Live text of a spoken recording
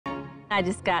I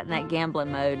just got in that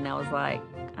gambling mode and I was like,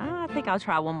 I think I'll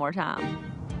try one more time.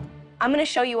 I'm gonna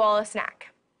show you all a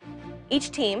snack.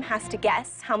 Each team has to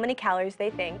guess how many calories they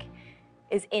think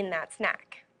is in that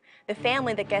snack. The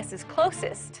family that guesses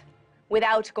closest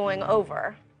without going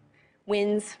over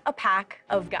wins a pack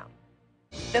of gum.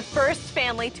 The first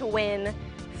family to win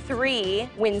 3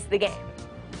 wins the game.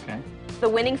 Okay. The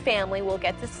winning family will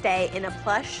get to stay in a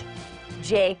plush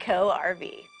Jayco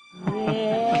RV.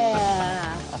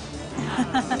 Yeah.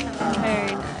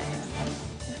 Very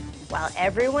nice. While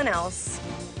everyone else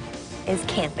is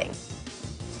camping.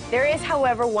 There is,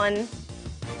 however, one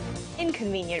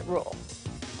inconvenient rule.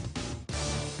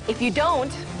 If you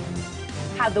don't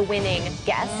have the winning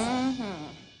guess,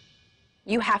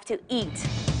 you have to eat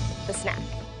the snack.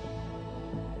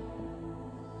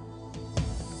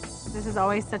 This is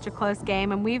always such a close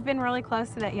game, and we've been really close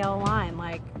to that yellow line,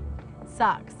 like,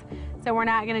 sucks. So we're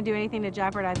not gonna do anything to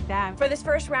jeopardize that. For this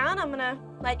first round, I'm gonna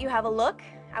let you have a look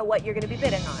at what you're gonna be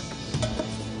bidding on.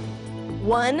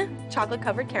 1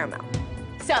 chocolate-covered caramel.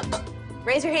 So,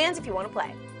 raise your hands if you wanna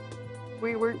play.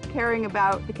 We weren't caring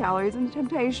about the calories and the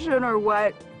temptation or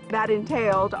what that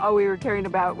entailed. All we were caring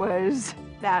about was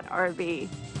that RV.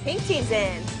 Pink team's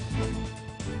in.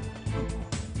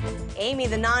 Amy,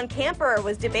 the non-camper,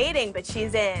 was debating, but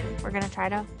she's in. We're gonna try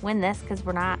to win this because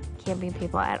we're not camping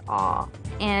people at all.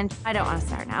 And I don't want to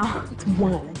start now. It's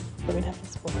 1, so we'd have to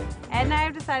split. Ed and I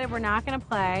have decided we're not gonna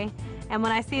play, and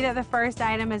when I see that the first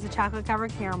item is a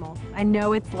chocolate-covered caramel, I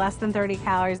know it's less than 30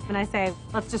 calories, and I say,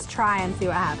 let's just try and see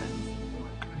what happens.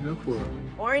 Go for it.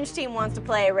 Orange team wants to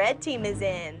play. Red team is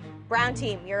in. Brown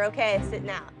team, you're okay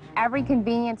sitting out. Every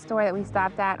convenience store that we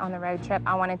stopped at on the road trip,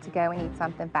 I wanted to go and eat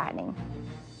something fattening.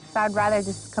 So I'd rather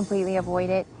just completely avoid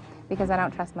it because I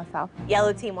don't trust myself.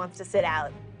 Yellow team wants to sit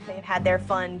out. They've had their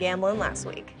fun gambling last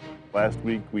week. Last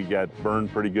week, we got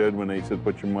burned pretty good when they said,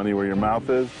 put your money where your mouth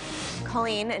is.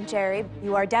 Colleen and Jerry,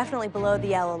 you are definitely below the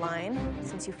yellow line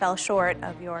since you fell short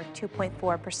of your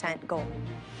 2.4% goal.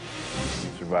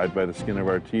 We survived by the skin of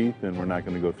our teeth, and we're not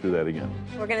going to go through that again.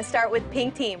 We're going to start with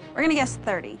pink team. We're gonna guess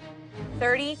 30.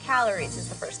 30 calories is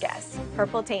the first guess.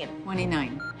 Purple team.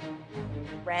 29.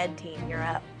 Red team, you're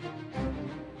up.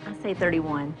 I'll say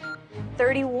 31.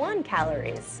 31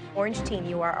 calories. Orange team,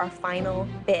 you are our final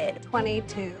bid.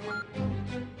 22.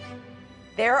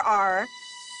 There are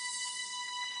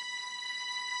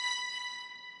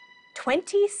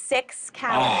 26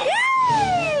 calories.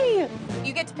 Yay!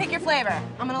 You get to pick your flavor.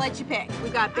 I'm gonna let you pick.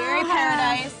 We've got berry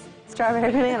paradise.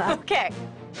 Strawberry banana. Okay.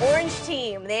 Orange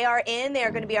team, they are in. They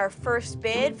are gonna be our first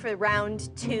bid for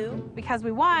round 2. Because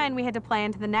we won, we had to play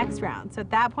into the next round. So at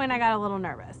that point, I got a little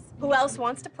nervous. Who else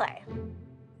wants to play?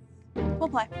 We'll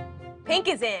play. Pink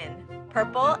is in.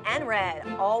 Purple and red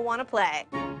all wanna play.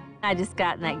 I just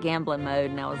got in that gambling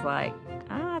mode and I was like,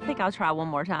 I think I'll try one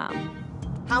more time.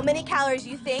 How many calories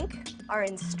you think are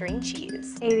in string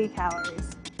cheese? 80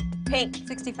 calories. Pink.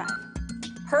 65.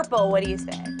 Purple, what do you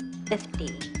say?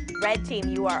 50. Red team,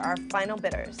 you are our final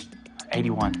bidders.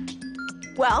 81.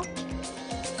 Well,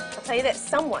 I'll tell you that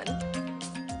someone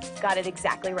got it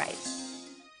exactly right.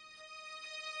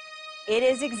 It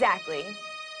is exactly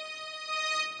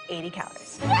 80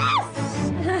 calories.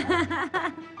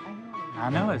 I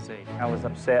know it's 80. I was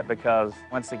upset because,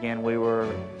 once again, we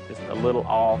were just a little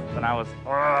off, and I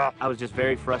was just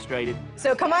very frustrated.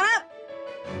 So come on up.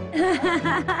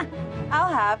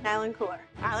 I'll have Island Cooler.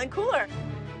 Island Cooler.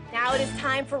 Now it is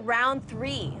time for round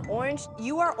 3. Orange,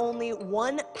 you are only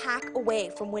 1 pack away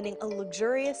from winning a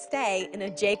luxurious stay in a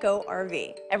Jayco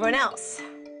RV. Everyone else,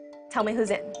 tell me who's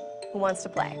in. Who wants to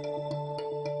play?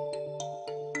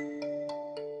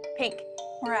 Pink.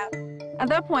 We're out. At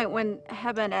that point, when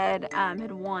Heba and Ed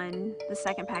had won the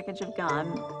second package of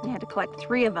gum, we had to collect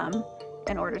 3 of them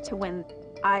in order to win.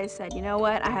 I said, you know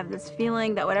what? I have this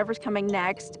feeling that whatever's coming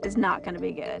next is not going to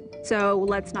be good. So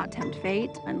let's not tempt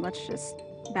fate, and let's just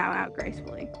bow out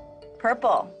gracefully.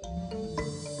 Purple.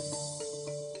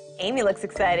 Amy looks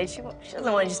excited. She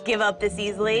doesn't want to just give up this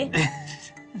easily.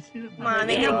 Come on,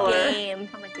 make it a game.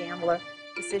 I'm a gambler.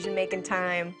 Decision-making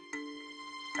time.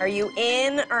 Are you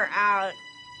in or out?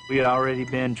 We had already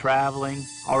been traveling,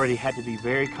 already had to be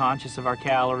very conscious of our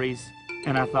calories,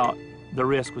 and I thought the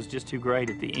risk was just too great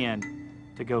at the end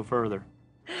to go further.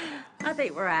 I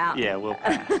think we're out. Yeah, we'll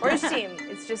pass. Orange team,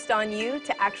 it's just on you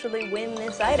to actually win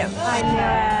this item. I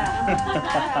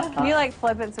know. Can you like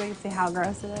flip it so we can see how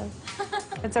gross it is?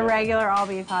 It's a regular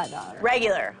all-beef hot dog.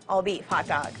 Regular all-beef hot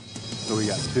dog. So we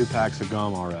got 2 packs of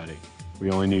gum already. We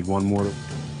only need 1 more.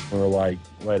 We're like,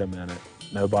 wait a minute,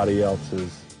 nobody else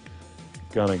is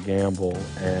gonna gamble,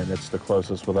 and it's the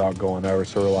closest without going over.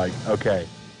 So we're like, okay.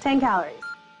 10 calories.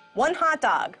 One hot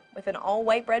dog with an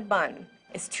all-white bread bun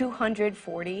is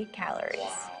 240 calories.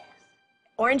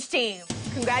 Orange team,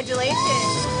 congratulations.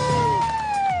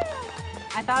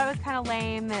 I thought it was kind of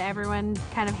lame that everyone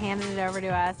kind of handed it over to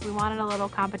us. We wanted a little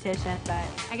competition, but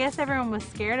I guess everyone was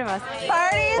scared of us.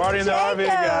 Party in the RV,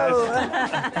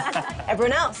 guys.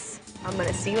 Everyone else, I'm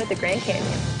gonna see you at the Grand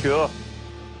Canyon. Cool.